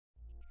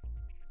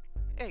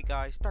Hey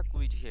guys,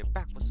 DarkLuigi's here,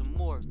 back with some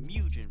more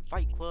Mugen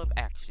Fightclub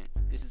action.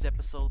 This is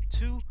episode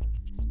 2,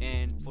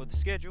 and for the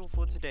schedule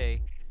for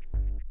today,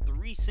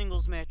 3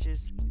 singles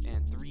matches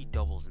and 3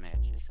 doubles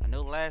matches. I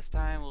know last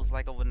time it was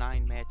like over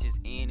 9 matches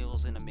and it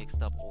was in a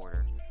mixed up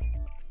order.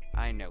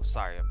 I know,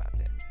 sorry about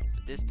that.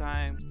 But this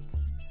time,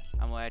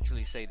 I'm gonna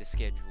actually say the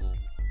schedule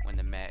when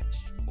the match,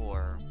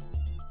 or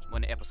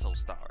when the episode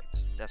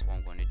starts. That's what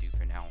I'm going to do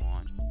from now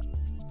on.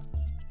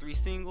 3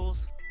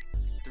 singles,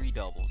 3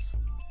 doubles.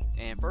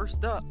 And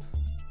first up,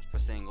 for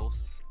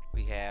singles,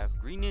 we have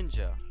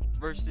Greninja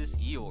versus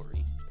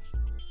Iori.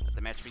 Let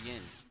the match begin.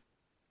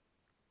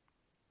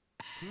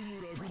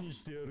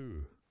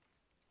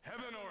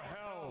 Heaven or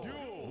hell,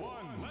 duel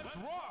 1, let's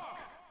rock!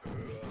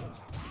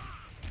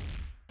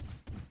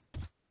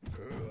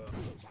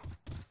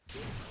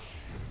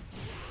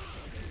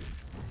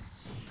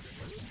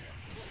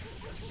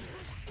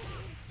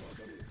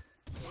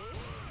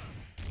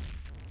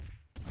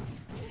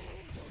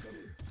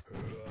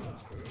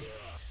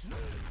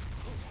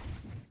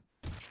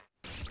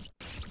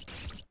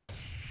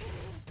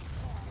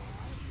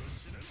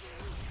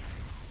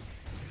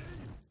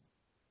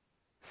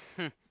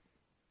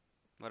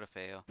 What a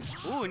fail.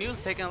 Ooh, and he was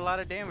taking a lot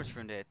of damage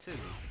from that too.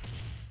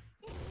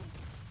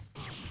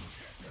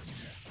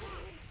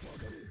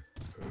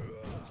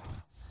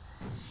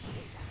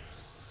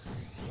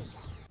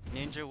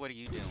 Ninja, what are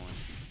you doing?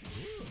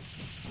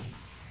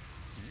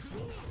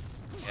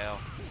 Hell.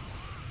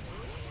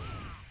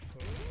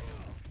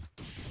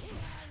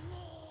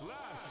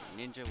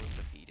 Ninja was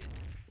defeated.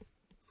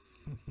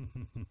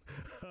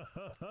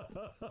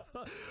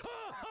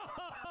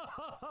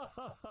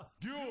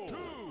 Duel 2,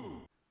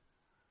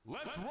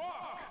 let's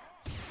rock!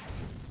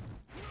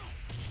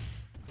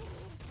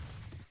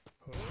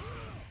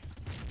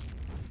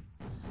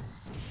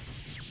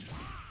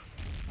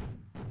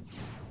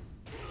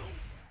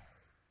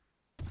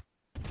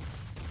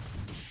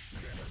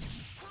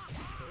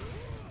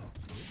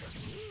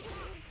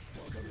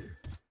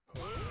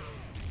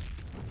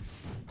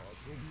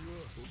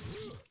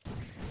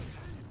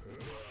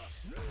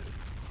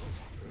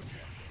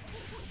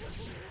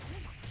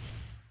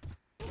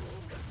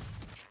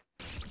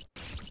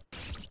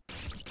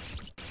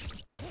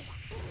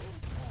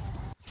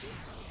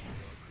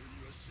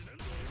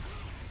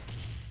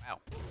 Wow.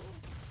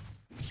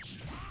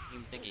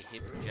 Didn't think he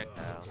hit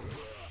projectiles.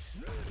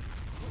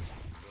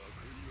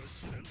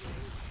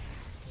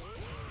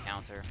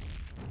 Counter.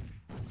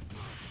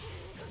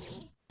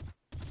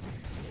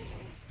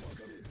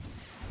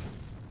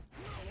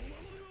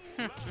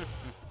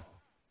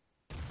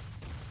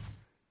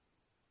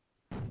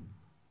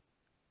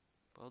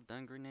 Well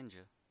done,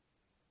 Greninja.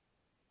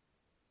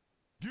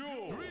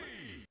 Duel 3,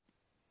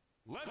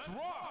 let's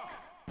rock!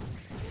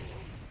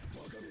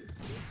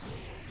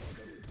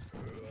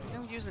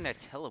 Him using that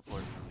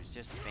teleport move is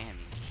just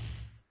spammy.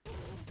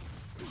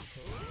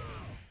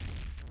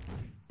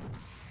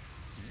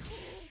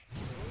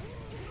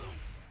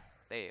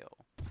 Fail.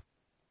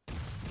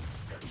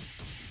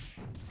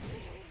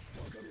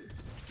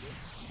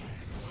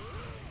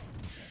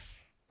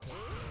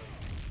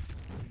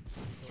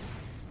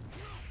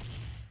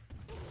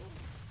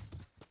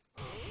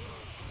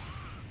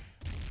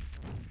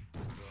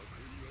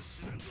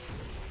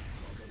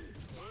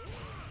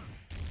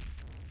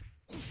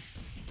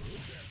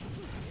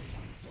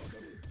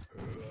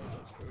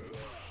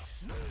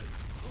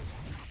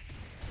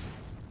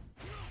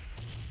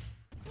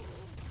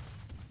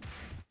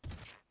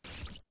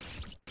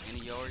 And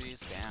Iori is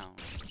down.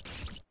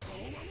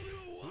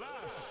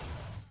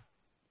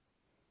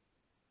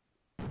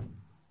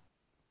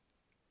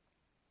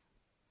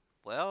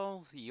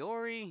 Well,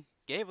 Iori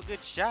gave a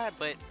good shot,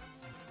 but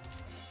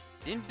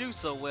didn't do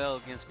so well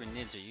against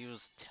Greninja. He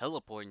was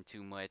teleporting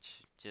too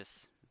much.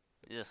 Just,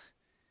 ugh.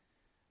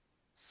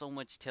 So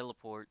much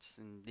teleports,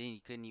 and then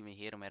you couldn't even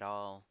hit him at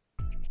all.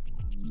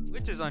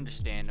 Which is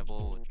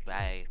understandable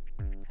by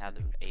how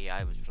the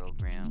AI was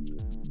programmed.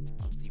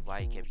 I don't see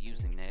why he kept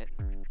using that.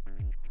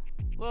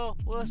 Well,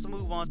 let's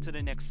move on to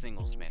the next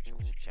singles match,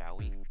 shall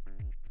we?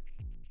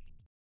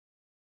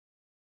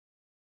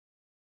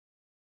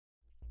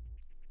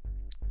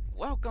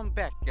 Welcome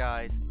back,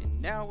 guys,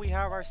 and now we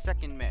have our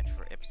second match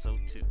for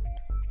episode 2.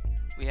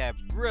 We have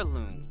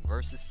Breloom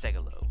versus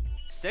Segalow.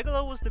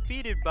 Segalow was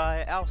defeated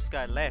by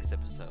Alsky last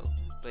episode,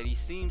 but he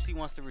seems he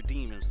wants to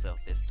redeem himself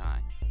this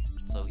time.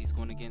 So he's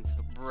going against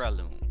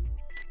Breloom.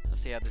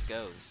 Let's see how this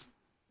goes.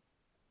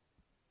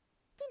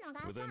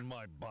 Within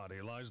my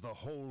body lies the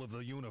whole of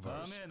the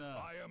universe.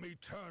 I am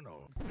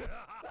eternal. Heaven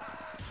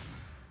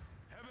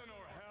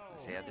or hell,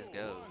 Let's see how this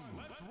goes.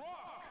 let's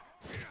rock!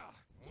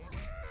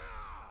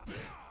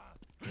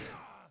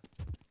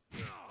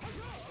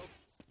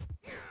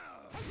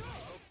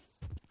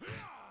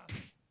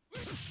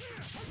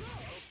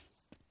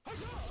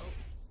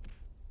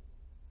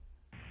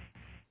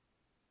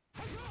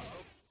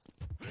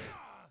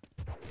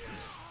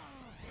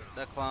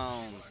 The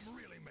clones.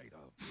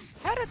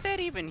 How did that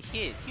even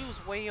hit? He was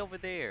way over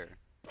there.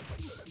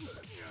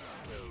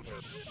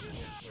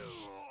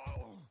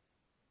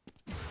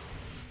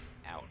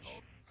 Ouch.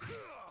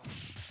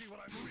 see what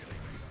I'm really made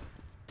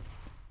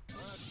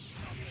of.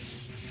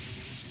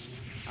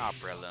 Ah,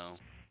 Breloom.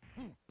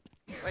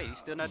 Wait, he's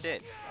still not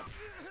dead.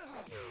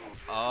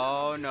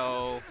 Oh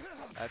no.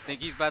 I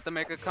think he's about to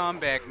make a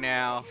comeback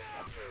now.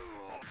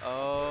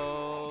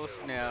 Oh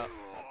snap.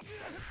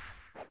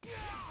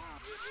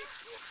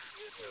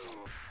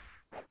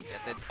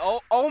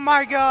 Oh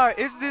my god,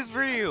 is this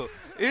real?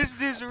 Is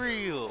this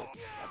real?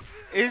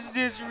 Is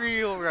this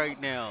real right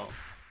now?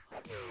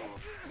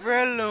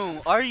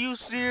 Breloom, are you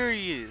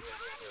serious?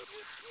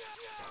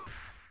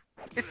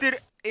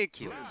 It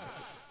killed.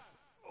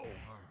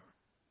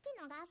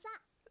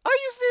 Are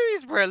you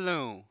serious,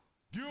 Breloom?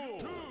 Duel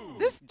 2.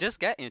 This just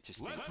got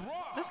interesting. Let's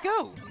rock. Let's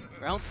go.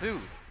 Round 2.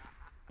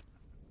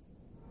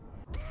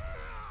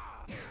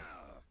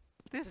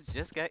 This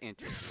just got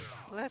interesting.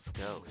 Let's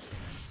go.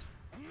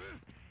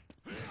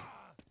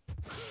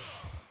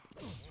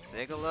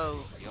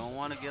 Segalow, you don't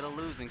want to get a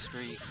losing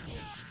streak.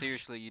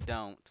 Seriously, you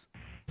don't.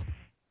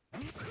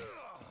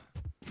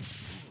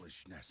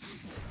 Foolishness.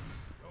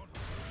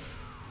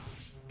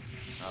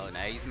 Oh,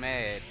 now he's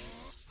mad.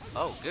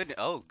 Oh, goodness.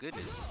 Oh,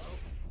 goodness.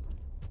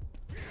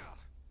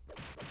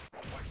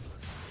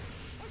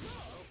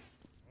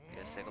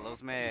 Yeah,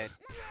 Segalow's mad.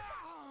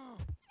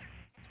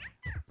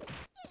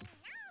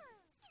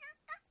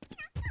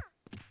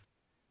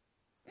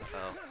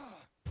 Uh-oh.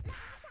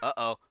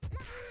 Uh-oh.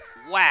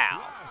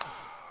 Wow.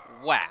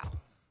 Wow.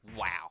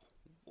 Wow.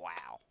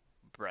 Wow.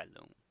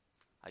 Breloom.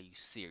 Are you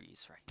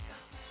serious right now?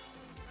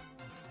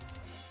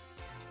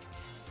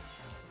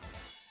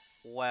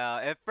 Wow.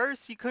 At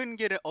first he couldn't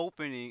get an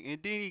opening,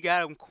 and then he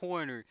got him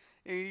cornered,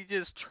 and he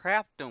just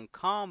trapped him,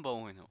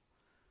 comboing him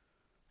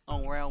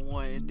on round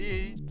 1, and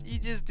then he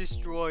just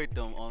destroyed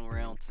them on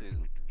round 2.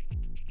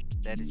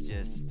 That is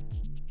just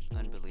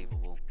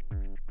unbelievable.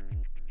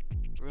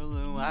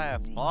 Breloom, I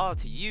applaud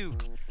to you.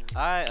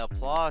 I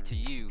applaud to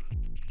you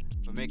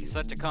for making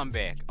such a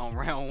comeback on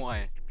round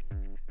 1.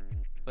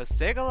 But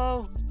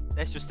Segalow,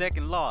 that's your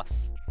second loss.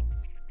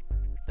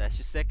 That's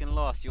your second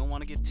loss. You don't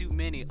want to get too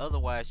many,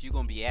 otherwise you're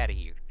going to be out of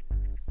here.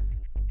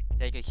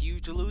 Take a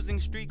huge losing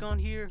streak on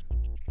here,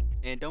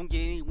 and don't get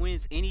any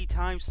wins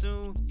anytime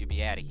soon, you'll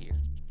be out of here.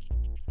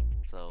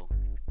 So,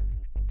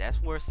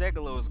 that's where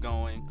Segalow is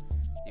going.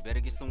 You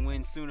better get some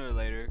wins sooner or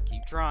later.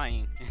 Keep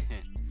trying.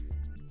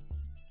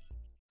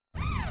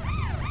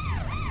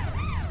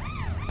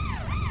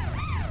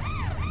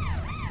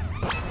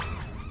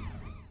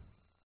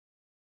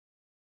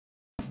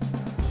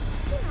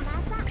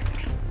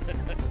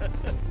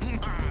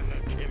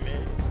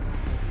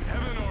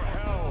 Heaven or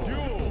hell.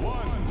 Duel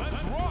 1.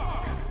 Let's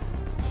rock.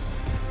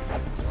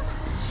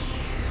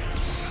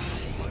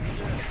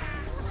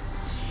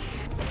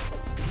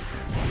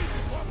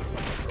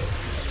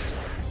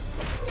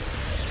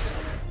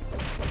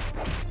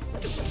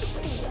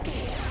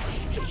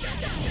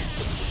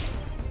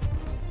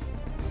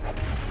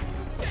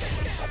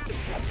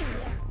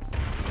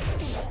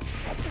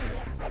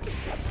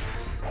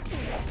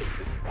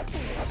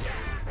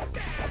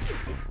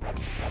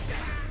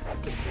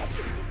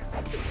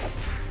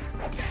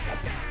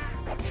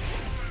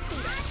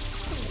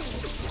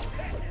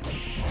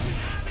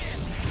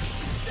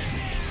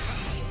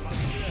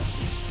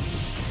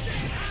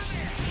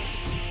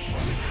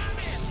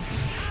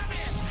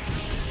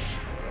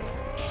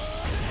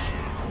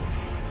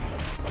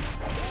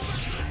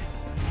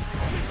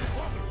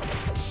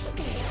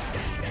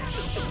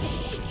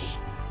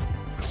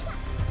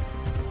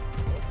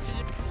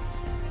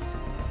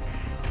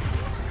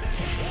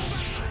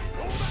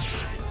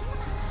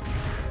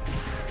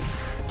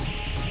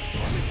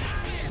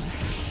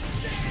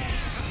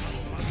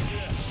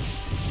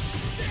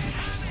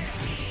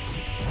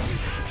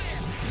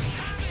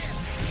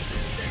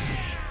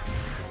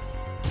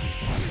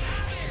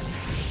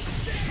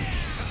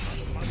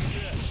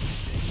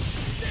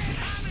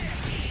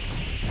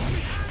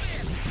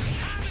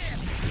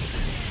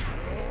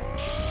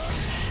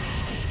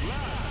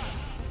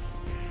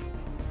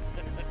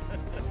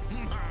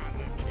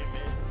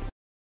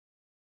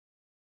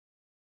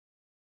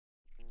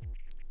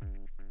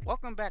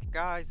 Welcome back,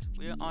 guys.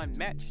 We're on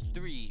match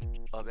 3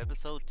 of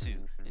episode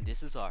 2, and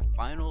this is our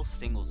final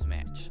singles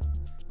match.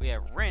 We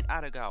have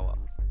Idagawa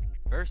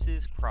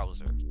versus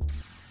Krauser.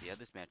 See how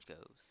this match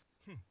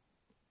goes.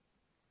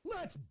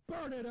 Let's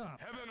burn it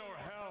up! Heaven or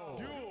hell.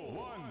 Duel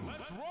 1.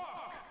 Let's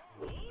rock.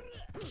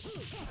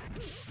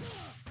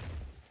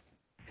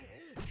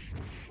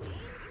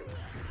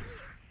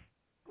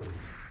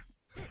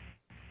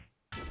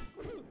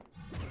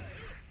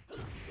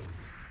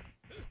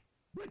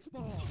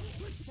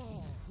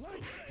 Blitzball!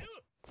 Light!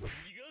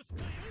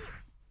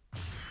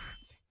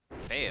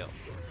 Fail.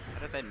 How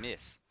did that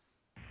miss?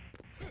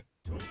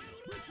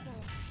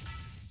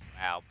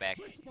 Wow, back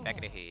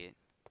of the head.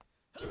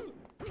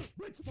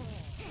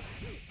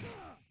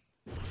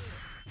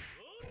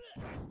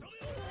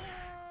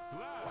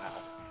 Wow.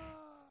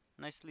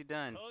 Nicely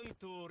done.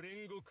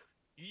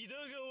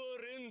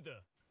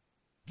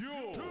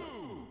 Duel 2.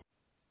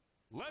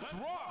 Let's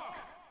rock.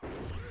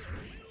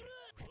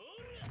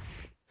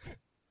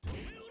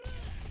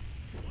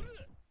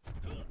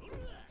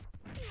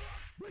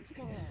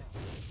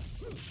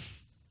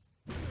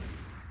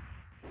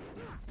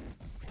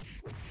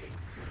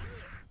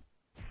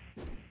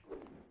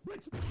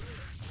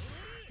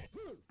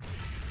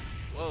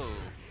 Whoa.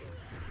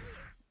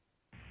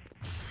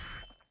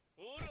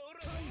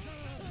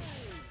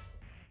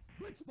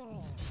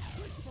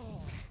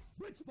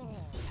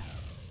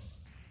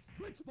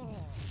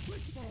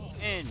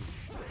 End.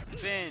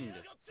 Bend.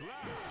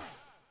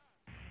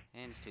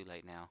 And it's too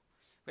late now.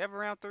 We have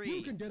round 3.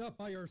 You can get up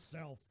by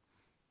yourself.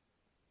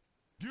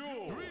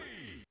 Duel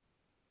 3.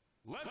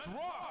 Let's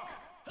rock.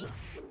 He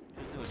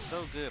was doing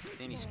so good, but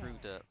then he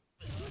screwed up.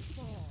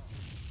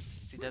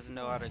 He doesn't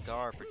know how to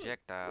guard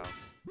projectiles.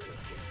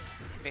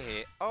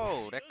 Hey,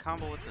 oh, that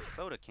combo with the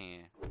soda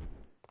can.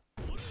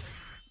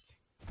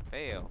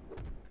 Fail.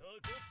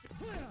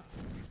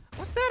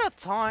 Was that a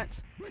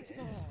taunt? I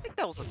think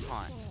that was a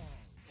taunt.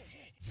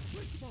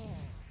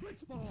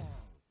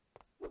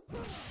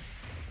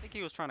 I think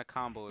he was trying to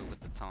combo it with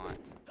the taunt.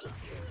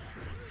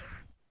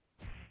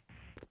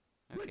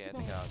 Okay, I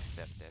think I'll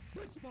accept that.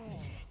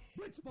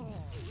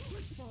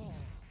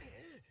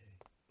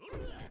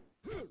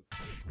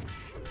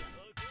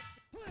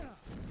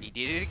 He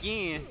did it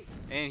again,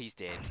 and he's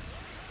dead.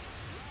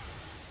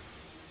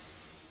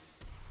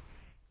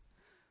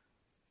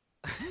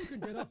 You can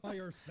get up by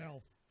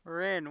yourself.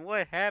 Ren,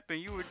 what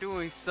happened? You were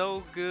doing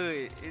so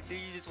good, and then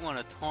you just want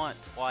to taunt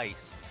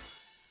twice.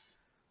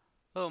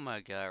 Oh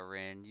my god,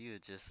 Ren, you're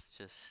just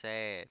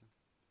sad.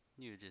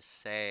 You're just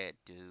sad,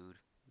 dude.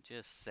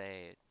 Just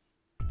sad.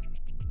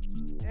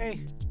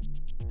 Hey,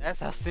 that's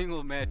how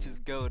single matches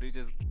go. They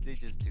just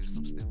do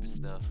some stupid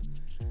stuff.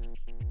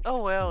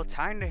 Oh well,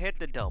 time to hit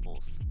the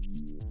doubles.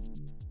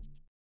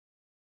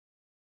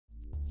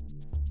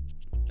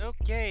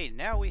 Okay,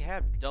 now we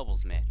have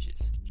doubles matches.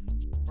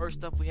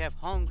 First up, we have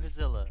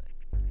Krizalid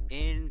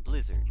in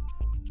Blizzard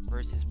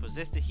versus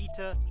Possesed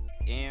Heita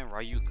and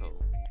Ryoko.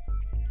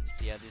 Let's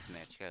see how this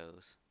match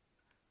goes.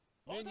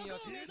 Heaven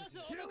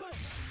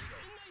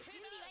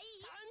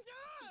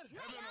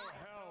or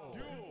hell.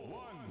 Duel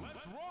 1.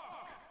 Let's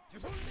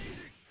rock.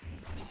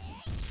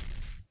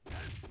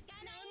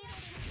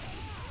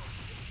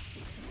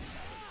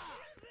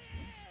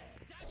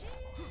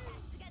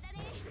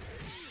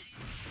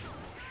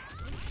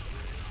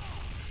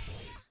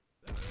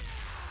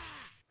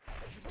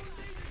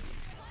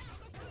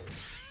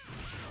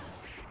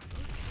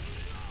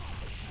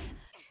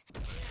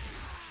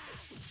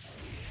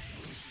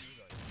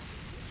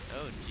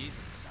 Oh Jesus,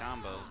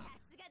 combos.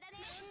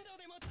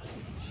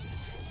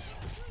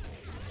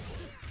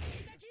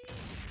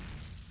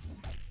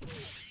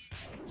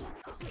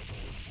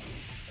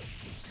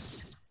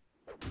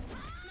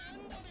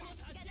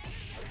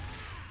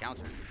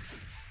 Counter.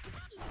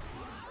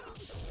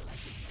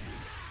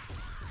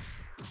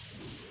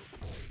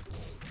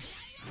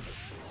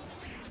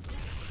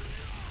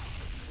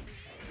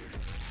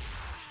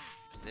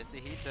 Possesed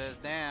Heita is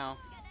down.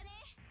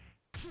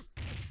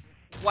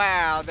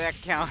 Wow, that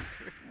counter.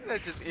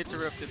 That just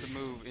interrupted the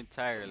move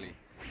entirely.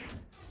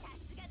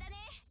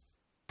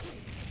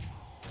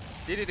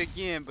 Did it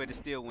again, but it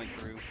still went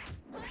through.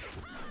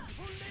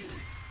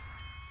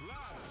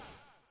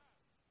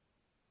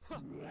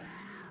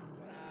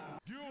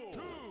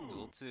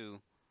 Duel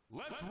 2.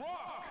 Let's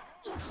rock.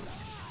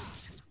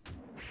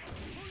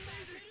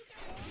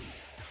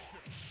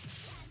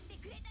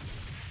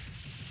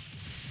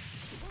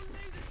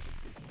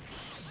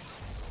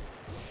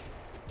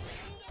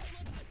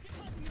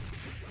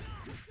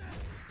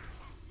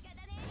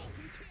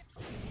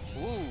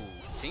 Ooh,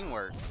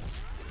 teamwork.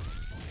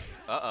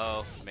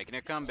 Uh-oh, making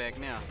a comeback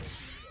now.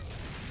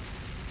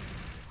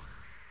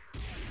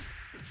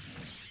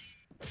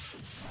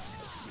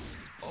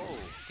 Oh,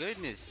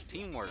 goodness,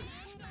 teamwork.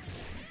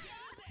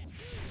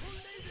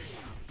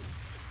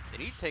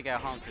 Did he take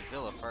out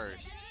Krizalid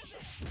first?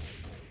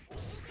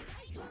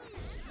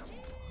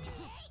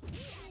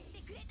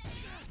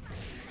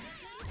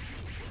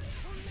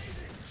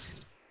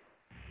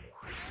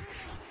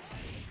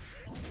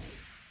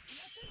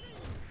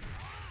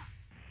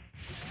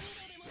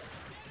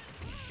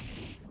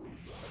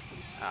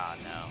 Ah,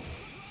 no.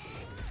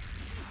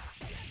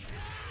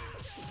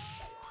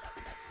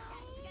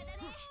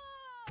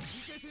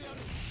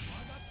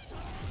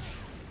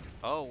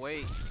 Oh,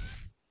 wait.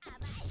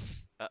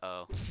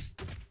 Uh-oh.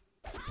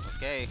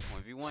 Okay,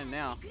 1v1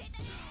 now.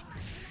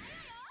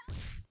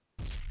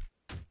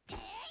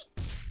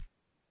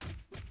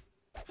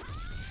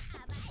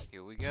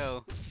 Here we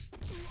go.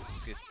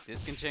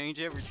 This can change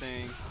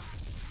everything.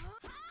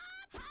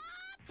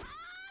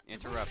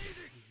 Interrupt.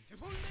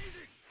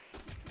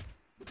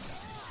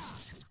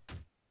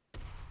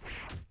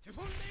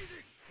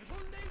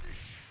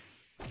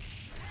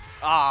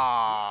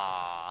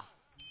 Ah,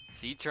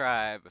 she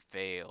tried but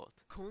failed.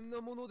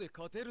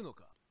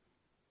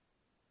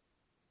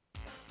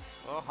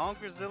 Well,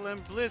 Krizalid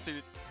and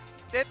Blizzard,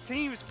 that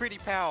team is pretty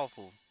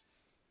powerful.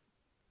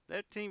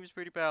 That team is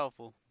pretty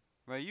powerful.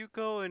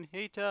 Ryoko and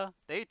Heita,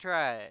 they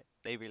tried.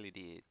 They really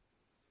did.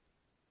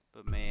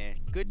 But man,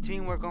 good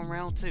teamwork on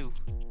round 2.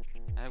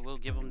 I will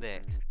give them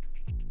that.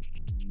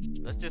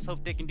 Let's just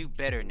hope they can do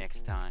better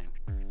next time.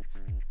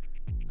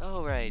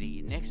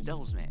 Alrighty, next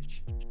doubles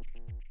match.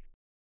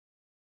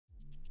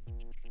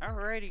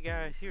 Alrighty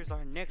guys, here's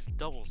our next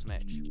doubles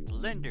match.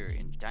 Blender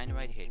and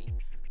Dynamite Headdy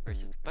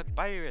versus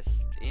Papyrus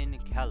in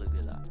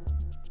Caligula.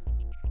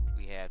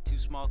 We have two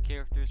small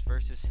characters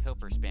versus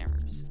helper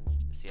spammers.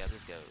 Let's see how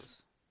this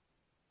goes.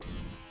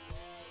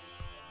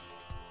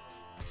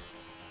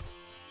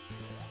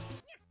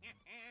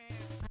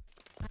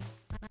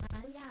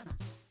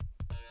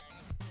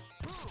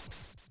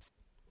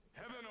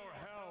 Heaven or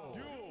hell.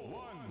 Duel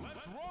 1.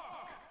 Let's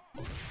rock.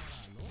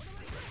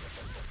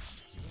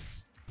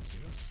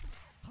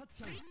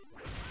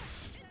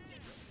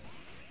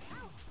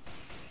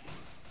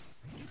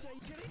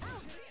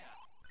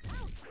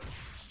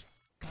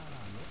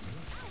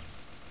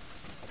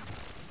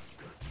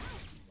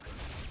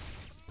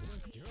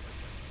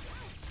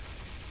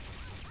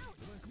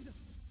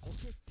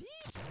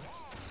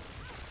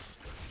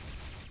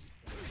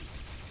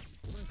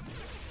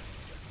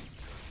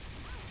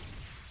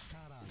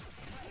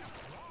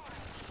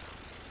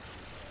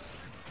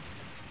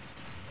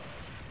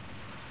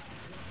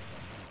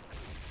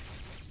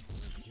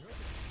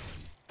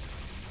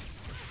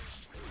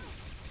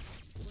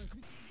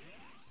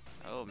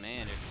 Oh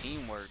man, their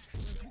teamwork.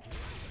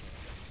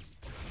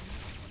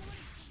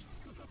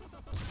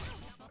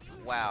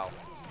 Wow.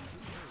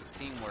 The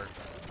teamwork.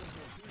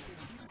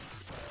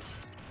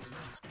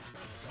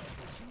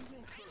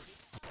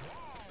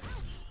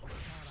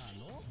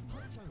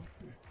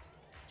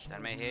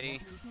 Dynamite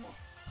Headdy.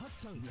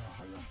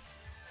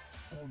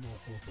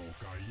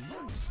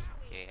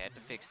 Okay, had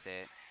to fix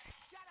that.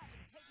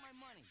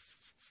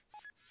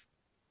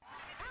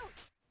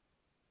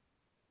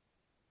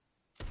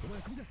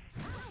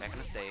 Back on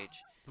the stage.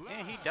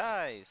 And he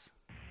dies!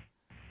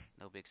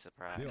 No big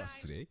surprise.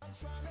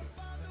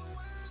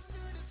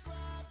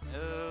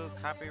 Oh,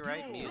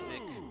 copyright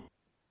music.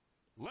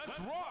 Let's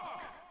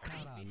rock.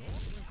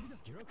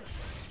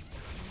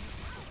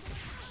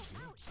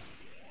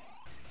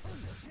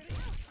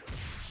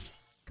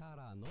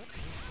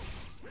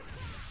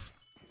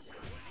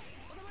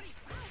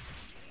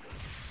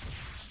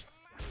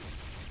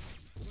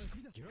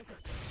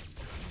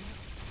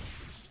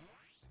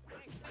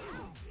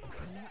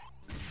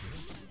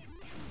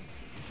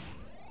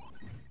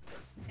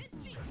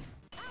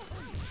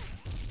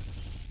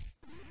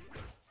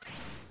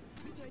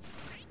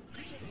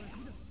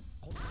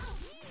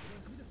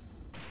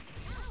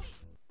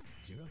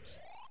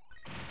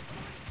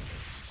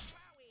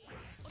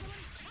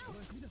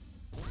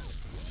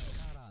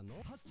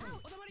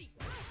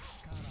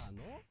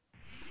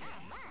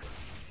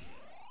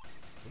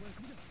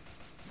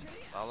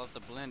 Follow up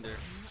the blender,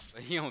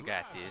 but you don't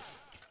got this.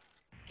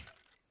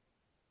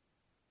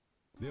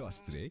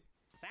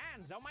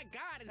 Sans, oh my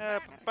god, is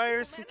that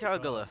Papyrus and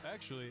Caligula.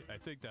 Actually, I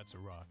think that's a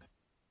rock.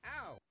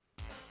 Ow.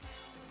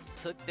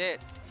 Took that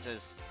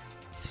just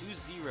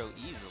 2-0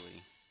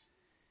 easily.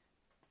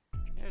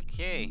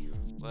 Okay,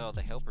 well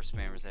the helper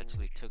spammers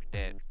actually took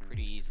that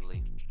pretty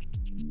easily.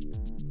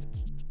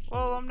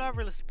 Well, I'm not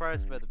really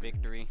surprised about the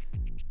victory.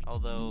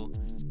 Although,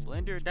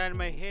 Blender and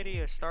Dynamite Headdy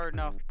are starting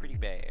off pretty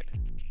bad.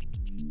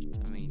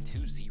 I mean,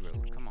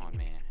 2-0, come on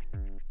man.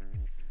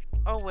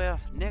 Oh well,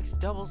 next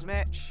doubles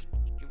match.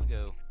 Here we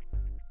go.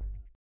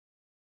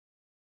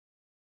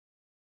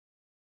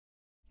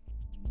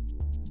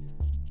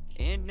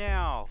 And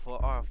now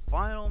for our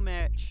final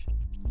match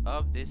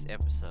of this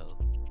episode.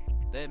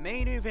 The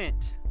main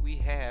event, we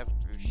have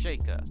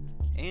Rucheca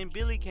and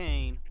Billy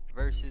Kane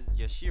versus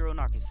Yashiro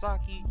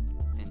Nagasaki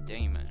and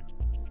Daimon.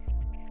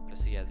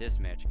 Let's see how this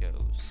match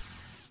goes.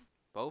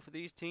 Both of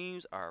these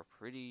teams are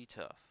pretty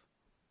tough.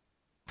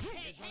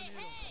 Hey, hey,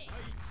 hey!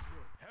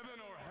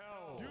 Heaven or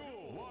hell.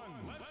 Duel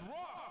 1. Let's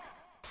rock.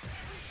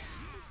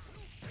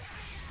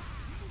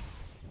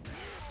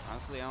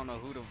 Honestly, I don't know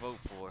who to vote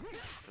for,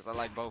 because I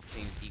like both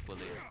teams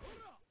equally.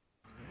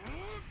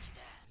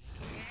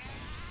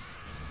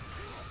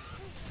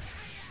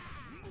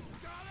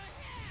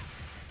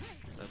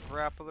 The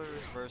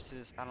Grapplers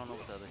versus, I don't know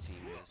what the other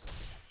team is.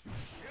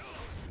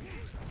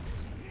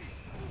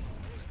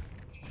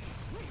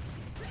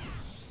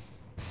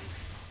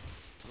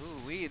 Ooh,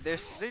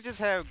 they just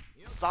have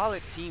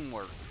solid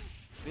teamwork.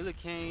 Billy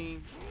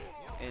Kane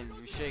and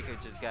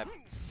Rucheca just got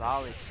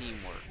solid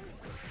teamwork.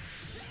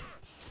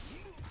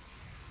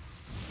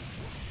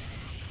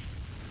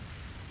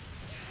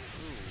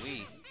 Ooh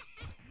wee.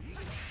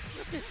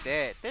 Look at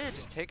that. They're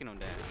just taking them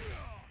down.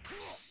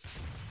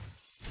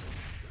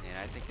 And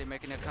I think they're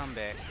making a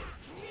comeback.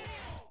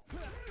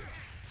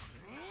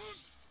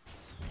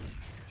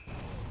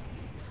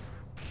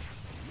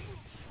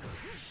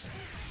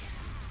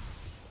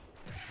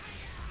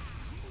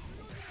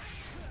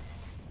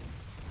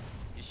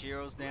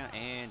 Yashiro's down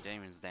and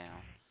Daimon's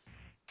down.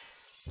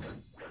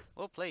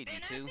 Well played, you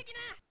two.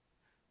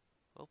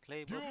 Well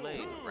played, well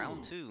played.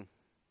 Round 2.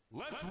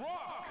 Let's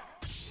rock.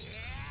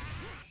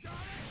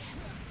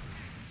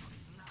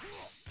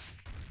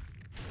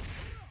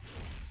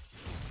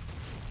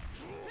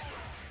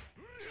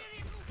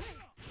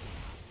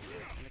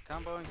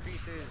 Combo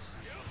increases.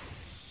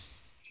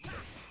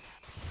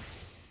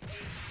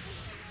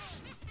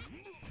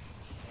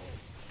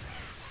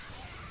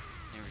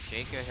 And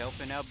Rucheca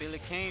helping out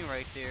Billy Kane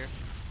right there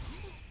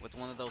with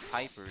one of those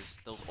hypers,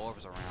 those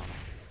orbs around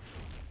him.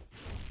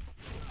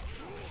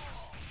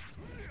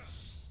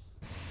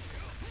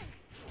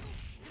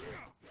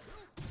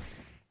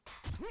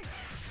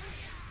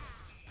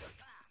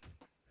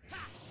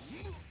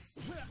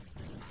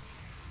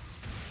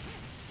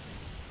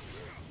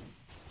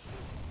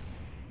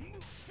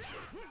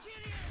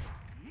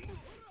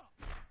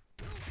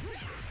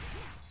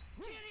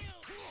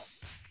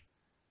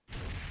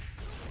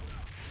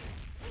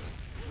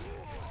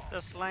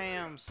 The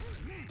slams.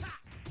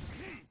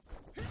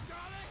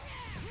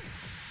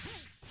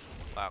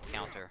 Wow,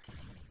 counter.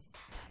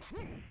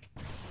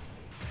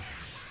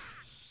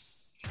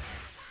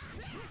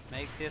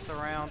 Make this a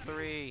round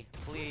 3,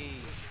 please.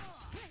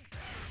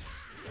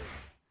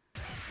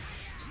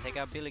 Just take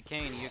out Billy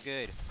Kane, you're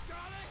good.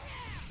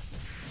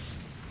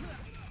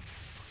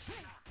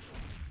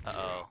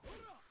 Uh-oh.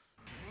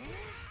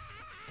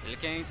 Billy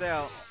Kane's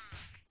out.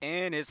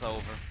 And it's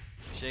over.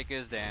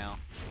 Shaker's down.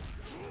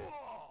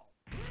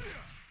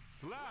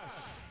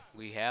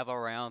 We have a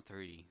round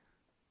 3.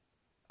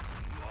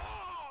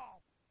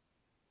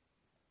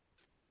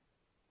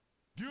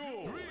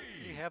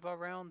 We have a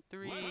round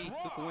 3.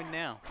 Who can win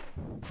now?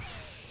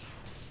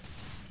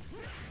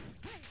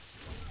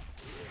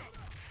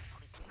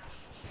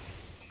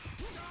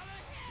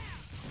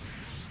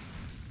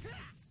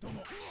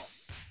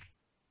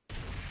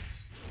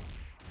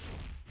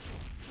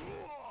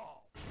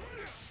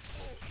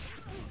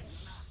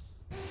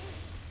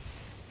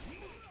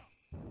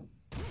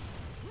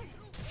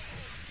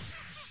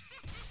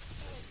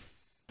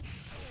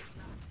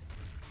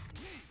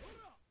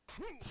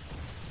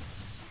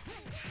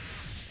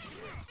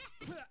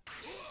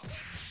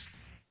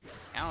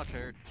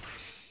 Countered.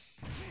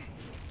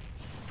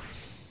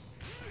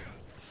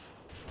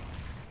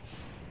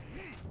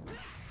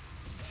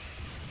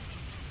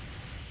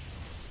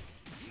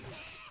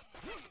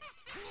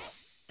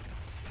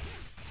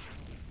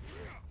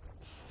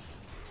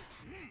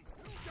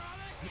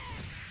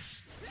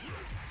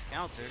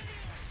 Countered.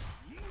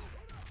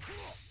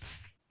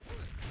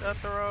 The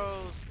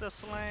throws, the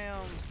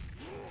slams.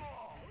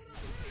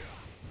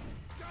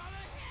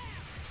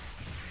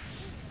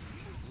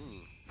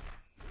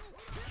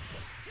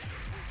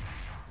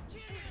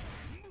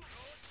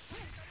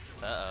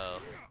 Uh-oh.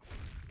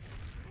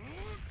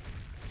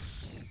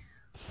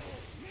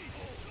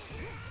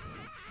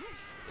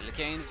 Billy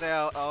Kane's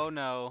out. Oh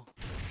no.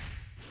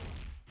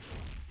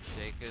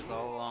 Shaker's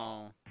all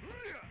alone.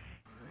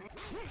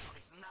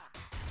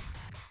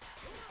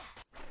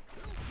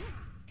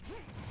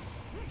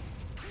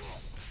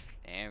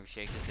 And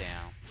Shaker's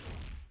down.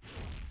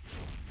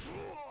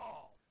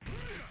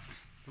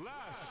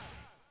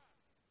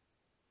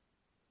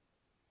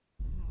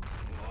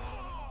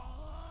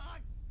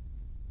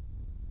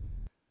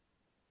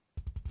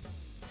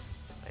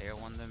 Player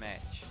won the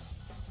match.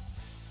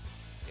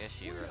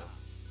 Yashiro.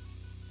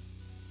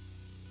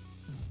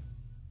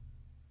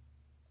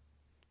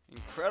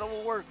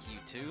 Incredible work, you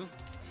two.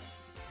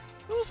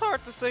 It was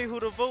hard to say who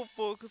to vote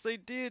for because they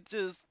did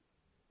just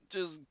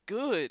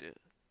good.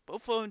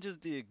 Both of them just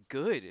did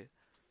good.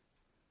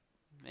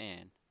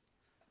 Man.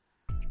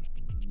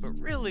 But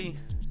really,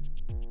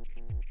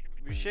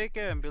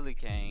 Rucheca and Billy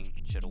Kane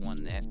should have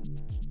won that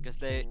because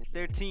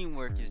their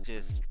teamwork is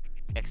just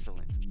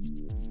excellent.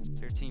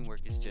 Their teamwork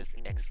is just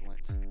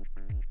excellent.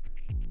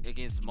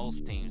 Against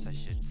most teams, I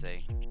should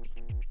say.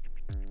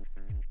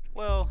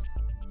 Well,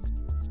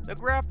 the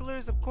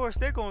grapplers, of course,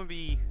 they're gonna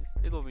be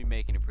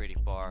making it pretty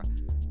far.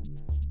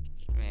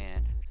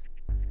 Man.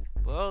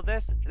 Well,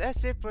 that's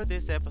it for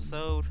this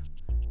episode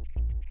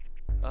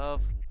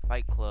of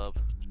Fight Club.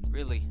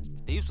 Really,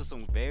 these were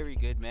some very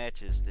good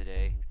matches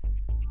today.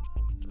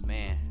 But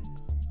man,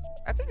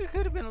 I think it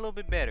could have been a little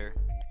bit better.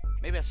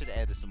 Maybe I should have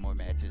added some more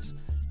matches.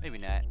 Maybe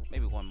not.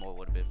 Maybe one more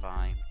would have been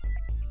fine.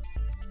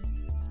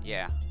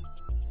 Yeah.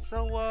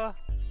 So,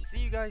 see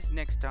you guys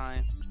next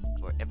time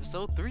for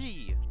episode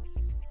 3.